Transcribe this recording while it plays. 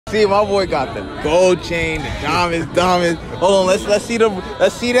See, my boy got the gold chain, the diamonds. Hold on, let's see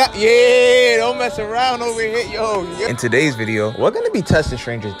that. Yeah, don't mess around over here, yo. In today's video, we're gonna be testing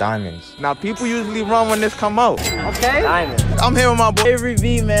strangers' diamonds. Now, people usually run when this come out. Okay. Diamonds. I'm here with my boy Every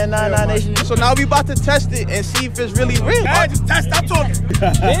V, man. 99 Nation. So now we about to test it and see if it's really real. Hey, just test. Stop talking.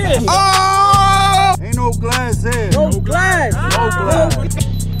 Oh! Ain't no glass here. No glass. No glass.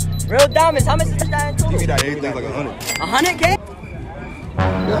 Real diamonds. How much is that in total? Give me that. Everything's like 100. 100K?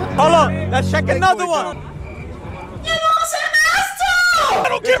 Hold on, let's check another one. You know what I'm saying? I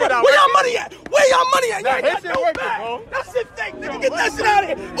don't care about where y'all money at. Where y'all money at? Y'all got no bag. That shit fake. Nigga, get that shit out of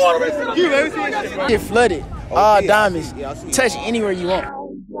here. Order it. Let me see this shit. Get flooded. All diamonds. Touch anywhere you want.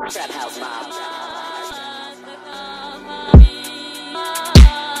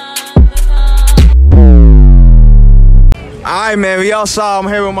 Alright, man, we outside. I'm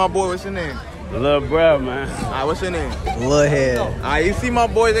here with my boy. What's your name? Lil' bro, man. Alright, what's your name? Lil' head. Alright, you see my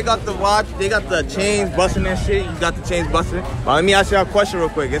boys, they got the watch, they got the chains busting and shit. You got the chains busting. Let me ask you a question real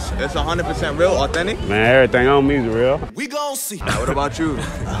quick. It's 100% real, authentic? Man, everything on me is real. We gon' see. What about you?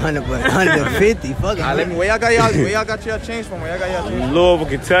 150. Fuck it. Alright, where y'all got your chains from? Where y'all got your chains? Louisville,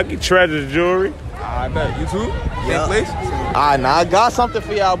 Kentucky, Treasure Jewelry. I bet. You too? Same place? Alright, now I got something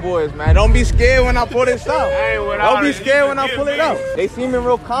for y'all boys, man. Don't be scared when I pull this out. Don't be scared when I pull it out. They seeming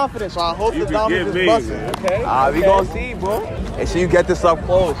real confident, so I hope the diamonds is busting. Okay? Alright, we gonna see, bro. And so you get this up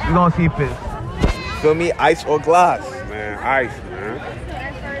close. We gonna see if it's, feel me, ice or glass. Man, ice, man.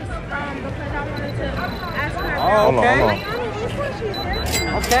 Oh, okay.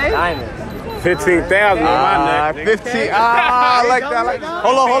 Okay. Diamonds. 15,000 on my neck. 15. I like that.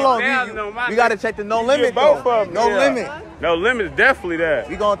 Hold on. We gotta check the no limit. Both of them. No limit. No limit is definitely that.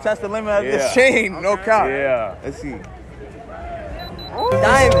 We gonna test the limit of this chain. No count. Yeah. Let's see.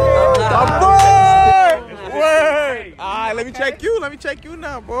 Diamonds. My boy! Word! Alright, let me check you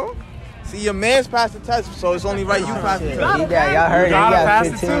now, bro. See, your man's passed the test, so it's only right you passed the test. Y'all heard it. You got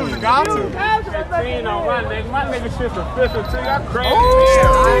 15. You got to. 15 on my nigga. My nigga shit's official too. Y'all crazy.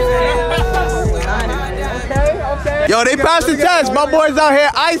 Okay. Yo, they passed the test. My boys out here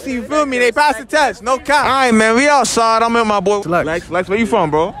icy, you feel me? They passed the test. No count. Alright, man, we outside. I'm with my boy. Lex, where you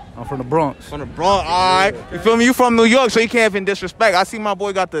from, bro? I'm from the Bronx. From the Bronx, alright. You feel me? You from New York, so you can't even disrespect. I see my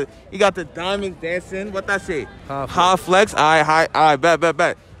boy got the diamonds dancing. What that say? High flex. Alright,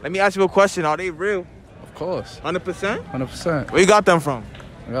 bet. Let me ask you a question. Are they real? Of course. 100%? 100%. Where you got them from?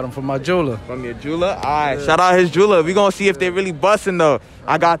 I got them from my jeweler. From your jeweler? Alright, shout out his jeweler. We gonna see if they really busting though.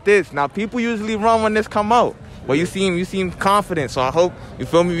 I got this. Now people usually run when this come out. But you seem confident, so I hope, you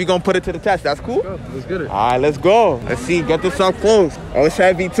feel me, we gonna put it to the test. That's cool? Let's get it. Alright, let's go. Let's see, get this up close. Oh, it's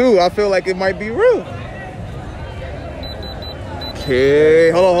heavy too. I feel like it might be real.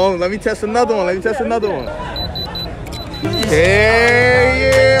 Okay, hold on. Let me test another one.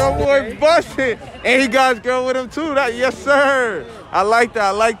 Hey, yeah, my boy busted. And he got his girl with him too. Yes, sir. I like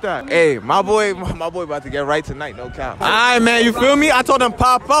that. Hey, my boy about to get right tonight, no count. All right, man, you feel me? I told him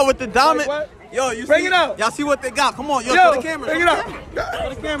pop up with the diamond. Yo, you bring it up. Y'all see what they got? Come on, yo, show the camera. Bring it up. Show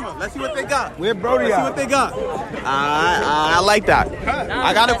the camera. Let's see what they got. Where Brody Let's see what they got. I like that.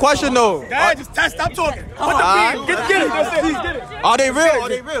 I got a question though. Dad, just test. Stop talking. Get it. Are they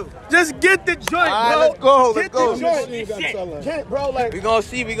real? Just get the joint, Alright, bro. let's go. Shit, bro, like. We gonna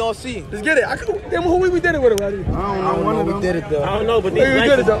see. Let's get it. Then who we did it with already? I don't know. We did it though. I don't know, but these We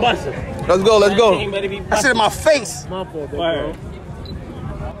did it though. busting. Let's go. That shit in my face. My fault, bro.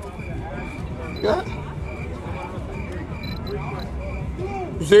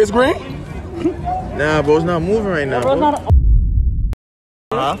 You see it's green? Nah, bro, it's not moving right now.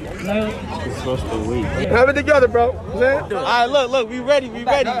 Bro. It's supposed to wait. Have it together, bro. Alright, look, we ready. Feel me?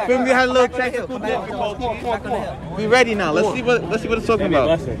 We had a little technical difficulty. We ready now. Let's see what it's talking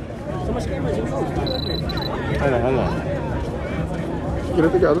about. Hold on. Get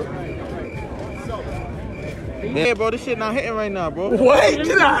it together. Yeah, bro, this shit not hitting right now, bro. Wait,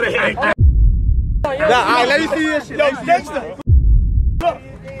 get out of here. Alright, let me see this shit. Yo, gangsta.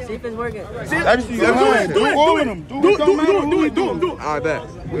 See if it's working. Let me see. Do it. Alright, bet.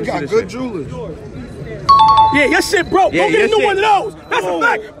 We got good jewelers. Yeah, your shit broke. Go get a new one of those. That's a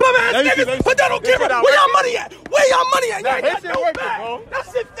fact. Bum ass niggas. Put that on camera. Where y'all money at? Y'all got no bag. That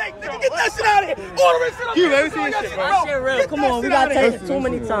shit fake. Nigga, get that shit out of here. Order it. Let me see this shit, bro. That shit real. Come on, we gotta taste it too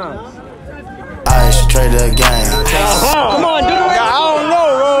many times. I straight the game. Come on, do the I don't know,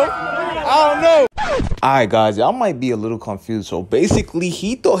 bro. I don't know. Alright guys, y'all might be a little confused. So basically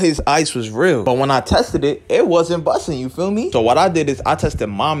he thought his ice was real, but when I tested it, it wasn't busting, you feel me? So what I did is I tested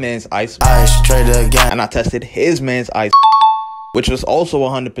my man's ice. I straight the game. And I tested his man's ice. which was also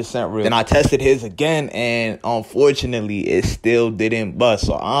 100% real. Then I tested his again, and unfortunately, it still didn't bust.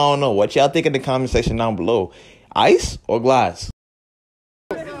 So I don't know. What y'all think in the comment section down below? Ice or glass?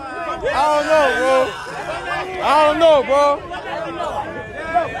 I don't know, bro.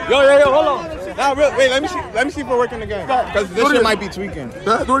 Yo, hold on. Nah, real, wait, let me see if we're working again. Because this shit might be tweaking.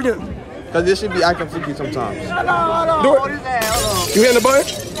 Do it again. Because this should be acting freaky sometimes. Do it. You hitting the button?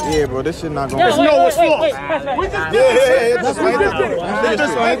 Yeah, bro, this shit not going to No, it's false.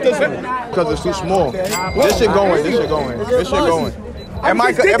 Because it's too small. This shit going. It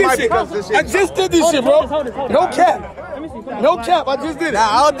might be because this shit. I just did this shit, bro. No cap. No cap. I just did it. Nah,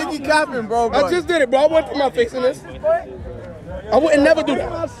 I don't think you capping, bro. I just did it, bro. I wouldn't put my face in this. I wouldn't never do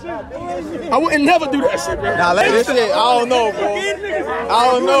that. I wouldn't never do that shit, bro. Nah, this shit, I don't know, bro. I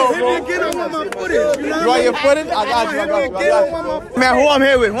don't know, bro. You want your footage? I got you. Man, who I'm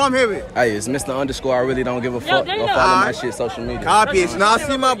here with? Hey, it's Mr. Underscore. I really don't give a fuck. Go follow my shit, social media. Copy it. So now I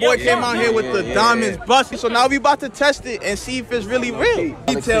see my boy came out here with the diamonds busted. So now we about to test it and see if it's really real.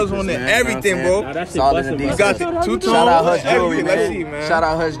 Details on it, everything, bro. It's all in the You details. got the two-tone. Shout out Hush Jewelry, Let's see, man. man. Shout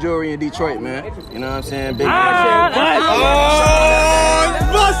out Hush Jewelry in Detroit, man. You know what I'm saying? Big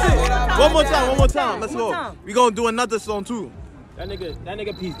Bust it! One more time. Let's go. We gonna do another song too. That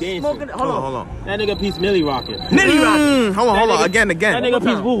nigga piece dancing. Hold on. That nigga piece Millie rocking. Hold on. Again. That nigga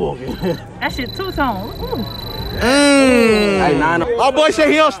piece woo walking. That shit two-tone. Hey, My boy said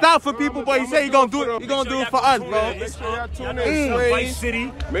he don't stop for people, but he said he gonna do it. He gonna do it for us, bro. Vice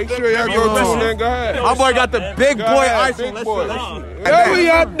City. Make sure y'all go tune in. Go ahead. My boy got the big boy ice on. Let's see. That's what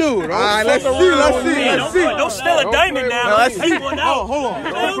y'all do. Alright, let's see. Don't steal a diamond now. Let's see. Hold on.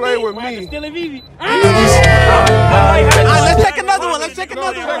 Don't play with me. Steal it, Vivi. Let's check another one. Check all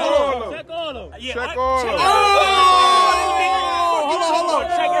of them. Yeah. Check all of them. Hold on.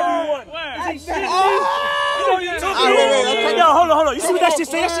 Check everyone. Wait. Yo, hold on. You see what that shit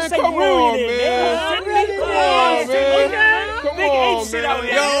say? That shit say Come real on, in it, man. Come Big on, H shit man. out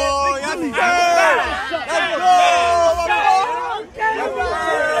here. Yo, y'all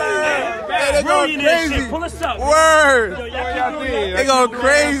Let's go. Crazy. Pull us up. Word. They go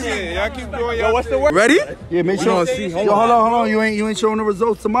crazy. Y'all keep doing y'all. What's the word? Ready? Yeah, make sure. Yo, hold on. You ain't showing the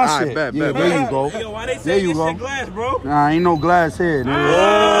results of my shit. Bet. There you go. There you go. Glass, bro. Nah, ain't no glass here.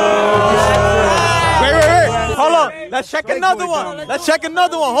 Wait. Hold on. Let's check another one. Hold on. Check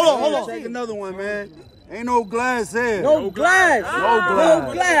another one, man. Ain't no glass here. No glass. No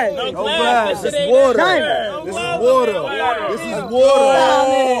glass. No glass. This This is water. This is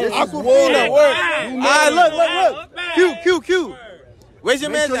water. Aquafina. Alright, look. Q. Where's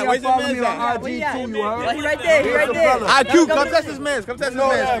your man at? Follow me on IG too, you heard? He right there. Alright, Q, come test this man. Q.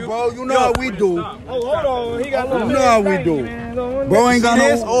 Bro, you know how we do. Oh, hold on. He got You know how we do. Bro ain't got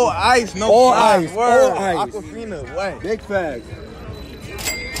This no all ice, no all glass. ice. Word. All ice. Aquafina, what? Big facts.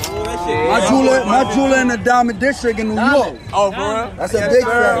 My jeweler in the Diamond District in New York. Oh, bro. That's a big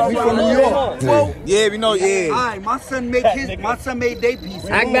fact. We from New York. Yeah, we know, yeah. Alright, my son made their piece.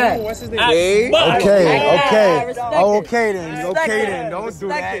 Act back. Okay. Okay then. Don't do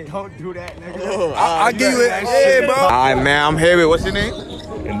that. I'll give you it. Yeah, bro. Alright, man, I'm here with, what's your name?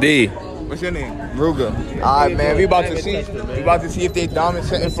 D. What's your name? Ruger. Alright, man, we about to see if they diamond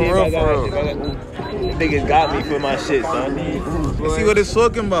setting for real. Niggas got me for my shit, son. Let's see what it's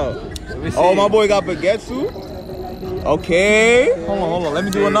talking about. Oh, my boy got baguette too? Okay. Hold on. Let me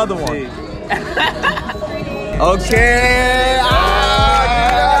do another one. Okay.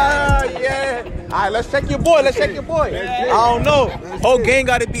 Yeah. Alright, let's check your boy. I don't know. Whole gang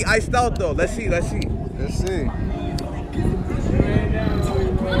gotta be iced out though. Let's see.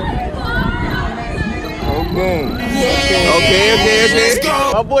 Okay.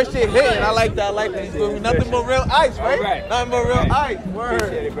 My boy shit hitting. I like that. He's doing nothing but real ice, right? Nothing but real ice. Word.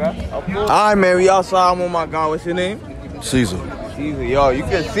 Appreciate it, bro. Alright, man. We outside. I'm on my guy. What's your name? Caesar. Yo, you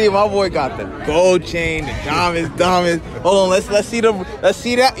can see my boy got the gold chain, the diamonds. Hold on, let's see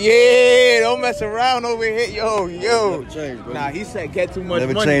that. Yeah, don't mess around over here. Yo. Nah, he said get too much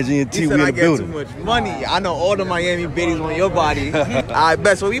money. Never changing your teeth. He said I get too much money. I know all the Miami biddies on your body. I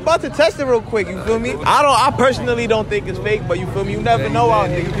bet. So we about to test it real quick. You feel me? I personally don't think it's fake, but you feel me? You never know out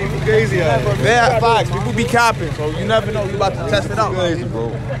there. You think it's crazy out there. Yeah, facts. People be capping, so you never know. We about to test it out. Crazy, bro.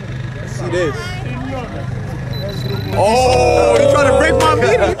 Let's see this. Oh, you trying to break my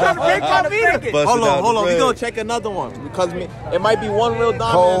meter? Hold on. We gonna check another one because it might be one real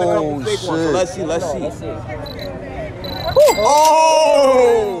diamond and a couple fake ones. So let's see.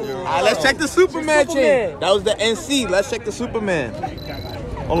 Oh! Alright, let's check the Superman chain. That was the NC. Let's check the Superman.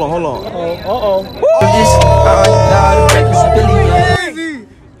 Hold on. Uh-oh. Crazy.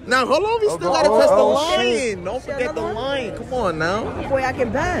 Now, hold on. We still got to test the line. Don't forget the line. Come on now. Boy, I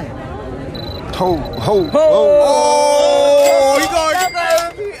can bang. Oh, he going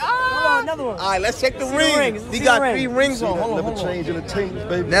crazy. Another one. All right, let's check the rings. He got 3 rings on. Hold on. Never change entertainment,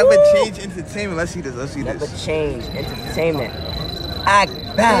 baby. Never change entertainment. Let's see this. Never change entertainment. I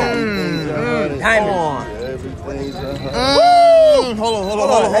bang. Diamond. Everything's Hold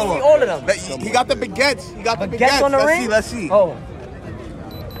on. Let's see all of them. He got the baguettes. Baguettes on the ring? Let's see. Oh.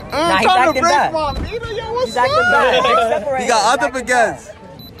 Nah, he's acting bad. He's acting bad. He got other baguettes.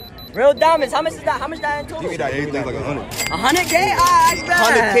 Real diamonds. How much is that? How much is that in total? Give me that. everything's like 100. 100K? Ah,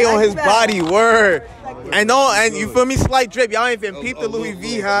 100K on his body. Word. And you feel me? Slight drip. Y'all ain't even peep the Louis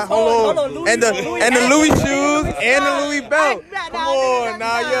V, huh? Hold on. And the Louis shoes and the Louis belt. Come on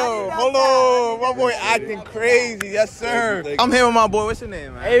now, yo. Hold on. My boy acting crazy. Yes, sir. I'm here with my boy. What's your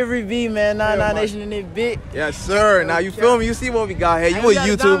name, man? Avery V, man. 99 Nation in this bit. Yes, sir. Now you feel me? You see what we got here. You a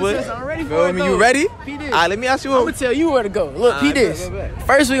YouTuber. I'm ready for Feel it, me? though. You ready? P this. All right, let me ask you. I'm gonna tell you where to go. Look, P this.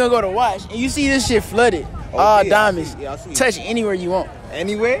 First we gonna go to watch, and you see this shit flooded. All diamonds. I see. Touch anywhere you want.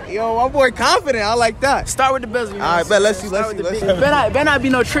 Anyway, yo, my boy confident. I like that. Start with the bezel. All right, bet. Let's see. Better not be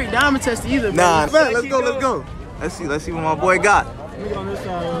no trick diamond tester either. Nah, bet. Let's go. Let's see what my boy got. Stop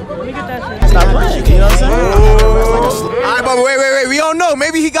rushing, you know what I'm saying? All right, but wait. We don't know.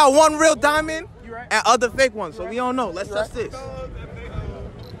 Maybe he got one real diamond and other fake ones, so we don't know. Let's test this.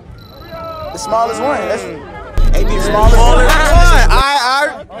 The smallest one.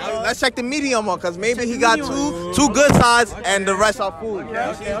 Let's check the medium one, cause maybe he got two good sides and the rest are food.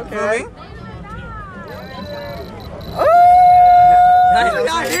 Okay.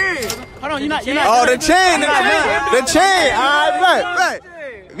 Hold on, you're not. Oh, the chain. All right, bet.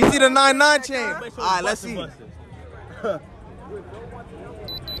 We see the 99 chain. All right, let's see. Hold on.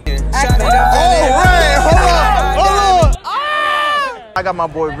 I got my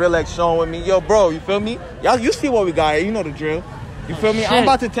boy Real X showing with me. Yo, bro, you feel me? Y'all, you see what we got here. You know the drill. You feel me? I'm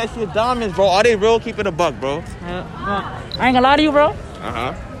about to test your diamonds, bro. Are they real? Keep it a buck, bro. I ain't gonna lie to you, bro.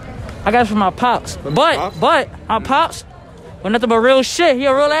 Uh-huh. I got it from my pops. But my pops, well, nothing but real shit. He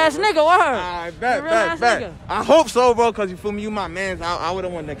a real ass nigga, word. I bet. I hope so, bro, because you feel me? You my mans. I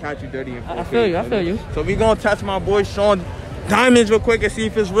wouldn't want to catch you dirty. I feel you. So we gonna test my boy Sean diamonds real quick and see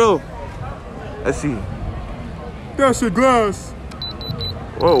if it's real. Let's see. That's your glass.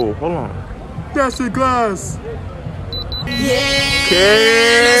 Whoa, hold on. That's your glass.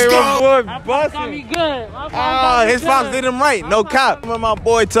 Okay, my boy bustin'. His pops did him right. No cap. With my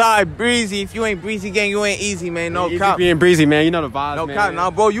boy Ty Breezy. If you ain't Breezy gang, you ain't easy, man. No cap. Being breezy, man. You know the vibes, No man. cap. Now,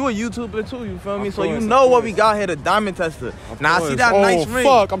 bro, you a YouTuber too. You feel me? So you know what we got here, the diamond tester. Now I see that nice ring.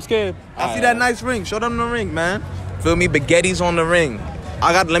 Fuck, I'm scared. I see that nice ring. Show them the ring, man. Feel me? Baguette's on the ring.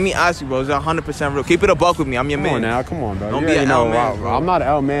 Let me ask you, bro. Is that 100% real? Keep it a buck with me. I'm your man. Come on, bro. Don't be an L man, bro. I'm not an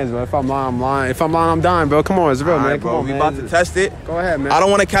L man, bro. If I'm lying, I'm lying. If I'm lying, I'm dying, bro. Come on, it's real, man. Bro, we about to test it. Go ahead, man. I don't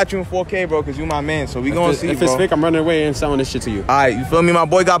want to catch you in 4K, bro, because you my man. So we gonna see, If bro. it's fake, I'm running away and selling this shit to you. All right, you feel me? My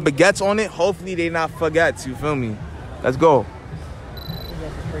boy got baguettes on it. Hopefully they not forgets. You feel me? Let's go.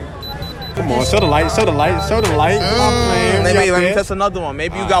 Come on, show the light. Let me test another one.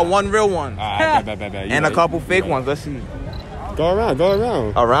 Maybe you got one real one. Bet. And a couple fake ones. Let's see. Go around.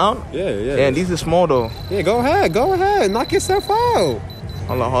 Around? Yeah. And these are small though. Yeah, go ahead. Knock yourself out.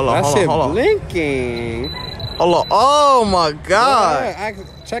 Hold on. That shit blinking. Hold on. Oh my God. Yeah,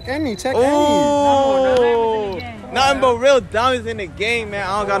 check any. Ooh. Nothing but real diamonds in the game, man.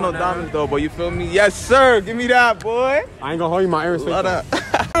 I don't got no diamonds though, but you feel me? Yes, sir. Give me that, boy. I ain't gonna hold you my ears. All right,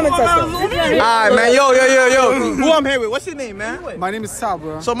 man. Yo. Who I'm here with? What's your name, man? My name is Sal,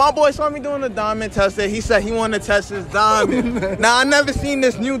 bro. So my boy saw me doing a diamond tester. He said he wanted to test his diamond. Now I never seen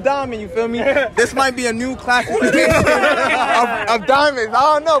this new diamond. You feel me? This might be a new classification of diamonds. I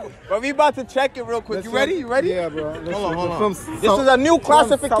don't know, but we about to check it real quick. You ready? Yeah, bro. Hold on. This is a new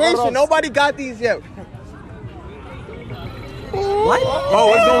classification. Nobody got these yet. What? Oh,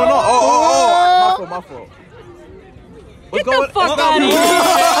 what's going on? My fault. Get the fuck out of here.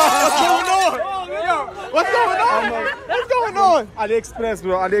 What's going on? AliExpress,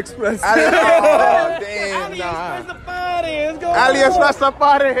 bro. AliExpress. AliExpress up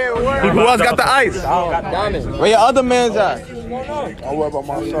out of here. Who else got the ice? Where your other man's at? I'll worry about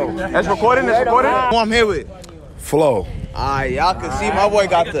myself. That's recording? Who I'm here with? Flow. Alright, y'all can see my boy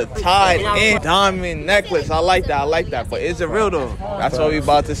got the tied in diamond necklace. I like that. But is it real though? That's what we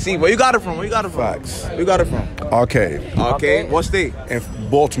about to see. Where you got it from? Facts. Where you got it from? Arcade. What state? In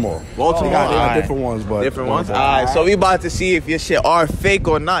Baltimore. They got different ones, but different ones. Alright, so we about to see if your shit are fake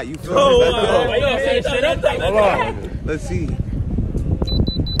or not. You feel me? Hold on. Let's see.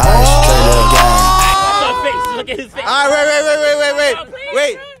 Look at his face. Alright,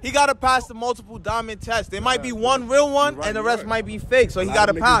 wait. he gotta pass the multiple diamond tests. There might be one real one, and the rest might be fake. So he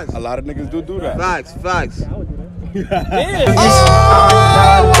gotta pass. A lot of niggas do that. Facts.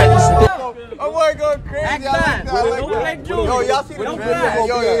 Oh boy, going crazy. I like that. Yo, y'all see the video?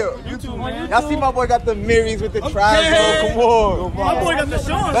 Yo. Y'all see my boy got the mirrors with the triangle? Come on. My boy got the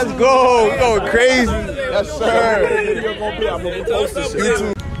Sean. Let's go. We going crazy. Yes, sir.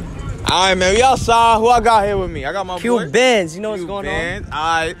 Alright, man, we outside. Who I got here with me? I got my boy. Benz, you know what's going on?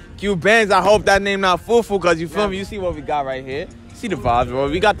 Alright, Q Benz. I hope that name not full, cause you feel me? You see what we got right here. See the vibes, bro.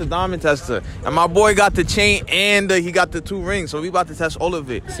 We got the diamond tester, and my boy got the chain and he got the 2 rings. So we about to test all of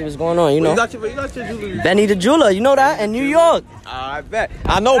it. See what's going on, you know. You got your jewelry. Benny the jeweler, you know that, in New York. I bet.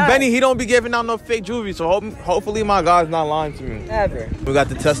 I know Benny. He don't be giving out no fake jewelry. So hopefully my guy's not lying to me. Ever. We got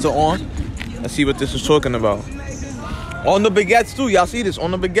the tester on. Let's see what this is talking about. On the baguettes too. Y'all see this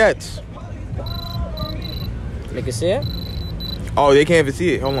on the baguettes. They can see it? Oh, they can't even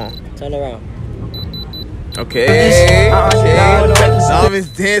see it. Hold on. Turn around. Okay. Diamonds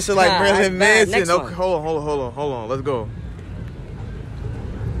dancing like Marilyn Manson. Okay, hold on. Let's go.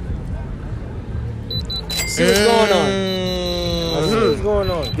 See what's going on. Let's see what's going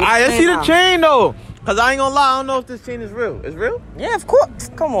on. Alright, let's see the chain though. Cause I ain't gonna lie, I don't know if this chain is real. It's real? Yeah, of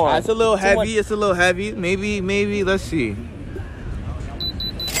course. Come on. It's a little heavy. It's a little heavy. Maybe. Let's see.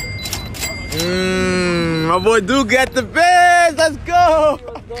 My boy do get the best. Let's go.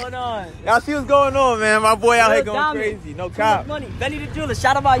 What's going on? Y'all see what's going on, man. My boy out here going crazy. No cap. Money. Benny the jeweler.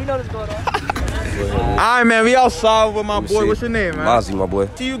 Shout him out. You know what's going on. Alright, man. We outside with my boy. What's your name, man? Mozzie, my boy.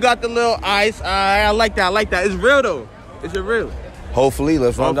 See, you got the little ice. I like that. It's real though. Is it real? Hopefully,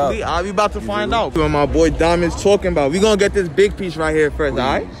 let's find out. We about to find out. What my boy Diamond's talking about. We gonna get this big piece right here first,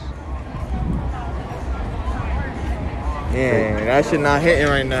 alright? Yeah, that shit not hitting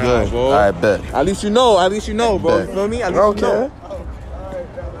right now, bro. I bet. At least you know, bro. You feel me? At least you know.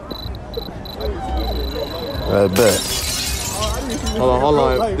 I bet. Hold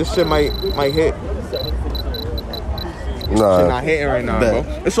on. This shit might hit. Nah. Shit not hitting right now, bro.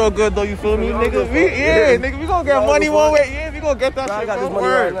 It's all good though, you feel me, nigga? We gonna get money one way. Yeah, we gonna get that shit. I got this money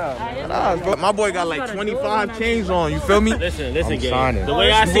right now. Nah, bro. My boy got like 25 chains on, you feel me? Listen, gang. The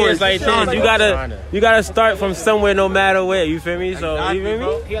way I see it is like this. You gotta start from somewhere no matter where, you feel me? So, you feel me?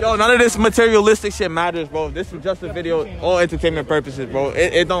 Yo, none of this materialistic shit matters, bro. This is just a video, all entertainment purposes, bro.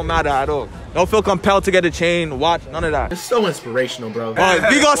 It don't matter at all. Don't feel compelled to get a chain, watch, none of that. It's so inspirational, bro. We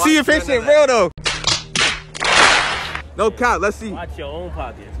gonna see if it's shit real though. No cap, let's see. Watch your own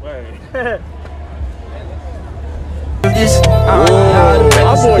pockets, word. My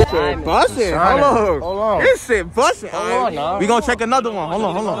boy shit busting. Hold on. This shit busting. We gonna check another one.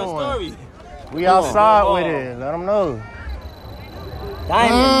 Hold on. We outside with it. Let them know.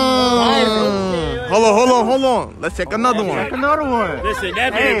 Hold on. Let's check another one. Check another one. Listen,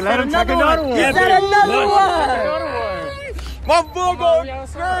 that Hey, let him check another one. Is that another one? My boy go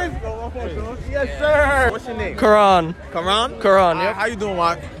crazy. Yes, sir. What's your name? Karan, yeah. How you doing,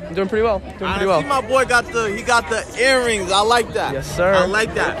 Mark? I'm doing pretty well. See my boy got the earrings. I like that. Yes, sir. I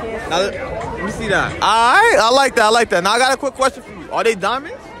like that. Now, let me see that. All right, I like that. Now I got a quick question for you. Are they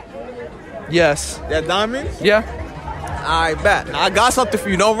diamonds? Yes. They're diamonds? Yeah. I bet. Now I got something for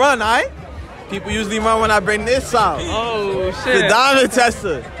you. Don't run, all right? People usually run when I bring this out. Oh, shit. The diamond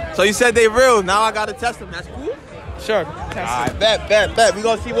tester. So you said they real. Now I got to test them. That's cool? Sure. Alright, bet. We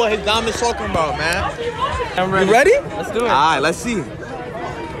gonna see what his diamond's talking about, man. I'm ready. You ready? Let's do it. Alright, let's see.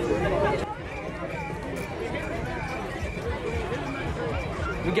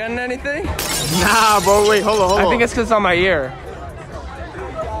 You getting anything? Nah, bro. Wait, hold on. I think it's because it's on my ear.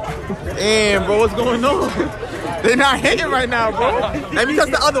 Damn, bro, what's going on? They're not hitting right now, bro. Let me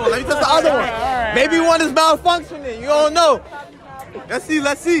test the other one. Alright. Maybe one is malfunctioning. You don't know. Let's see.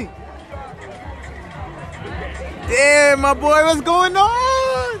 Damn, my boy, what's going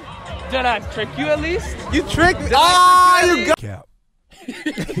on? Did I trick you at least? You tricked me. You got cap.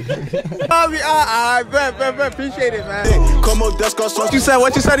 I bet. Appreciate it, man.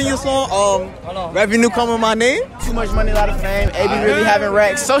 What you said in your song? Revenue come with my name? Too much money, a lot of fame. AB really having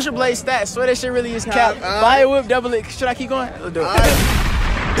racks. Social Blade stats. Swear that shit really is cap. Buy a whip, double it. Should I keep going? Let's do it.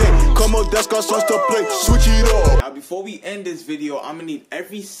 Now, before we end this video, I'm gonna need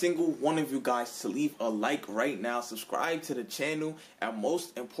every single one of you guys to leave a like right now, subscribe to the channel, and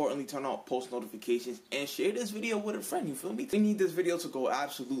most importantly, turn on post notifications and share this video with a friend. You feel me? We need this video to go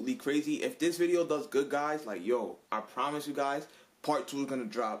absolutely crazy. If this video does good, guys, like, yo, I promise you guys, part 2 is gonna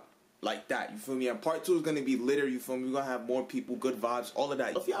drop like that. You feel me? And part 2 is gonna be litter. You feel me? We're gonna have more people, good vibes, all of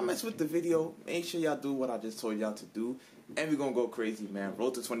that. If y'all mess with the video, make sure y'all do what I just told y'all to do. And we're gonna go crazy, man.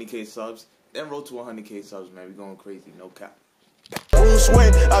 Road to 20K subs, then road to 100K subs, man. We're going crazy, no cap. Bruce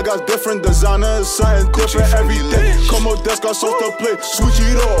Wayne. I got different designers, something different every day. Come on, desk, got sauce to play. Switch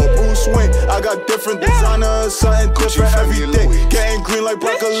it up, Bruce Wayne. I got different designers, something different every day. Getting green like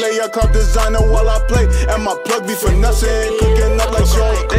broccoli, I cop designer while I play. And my plug be finessing.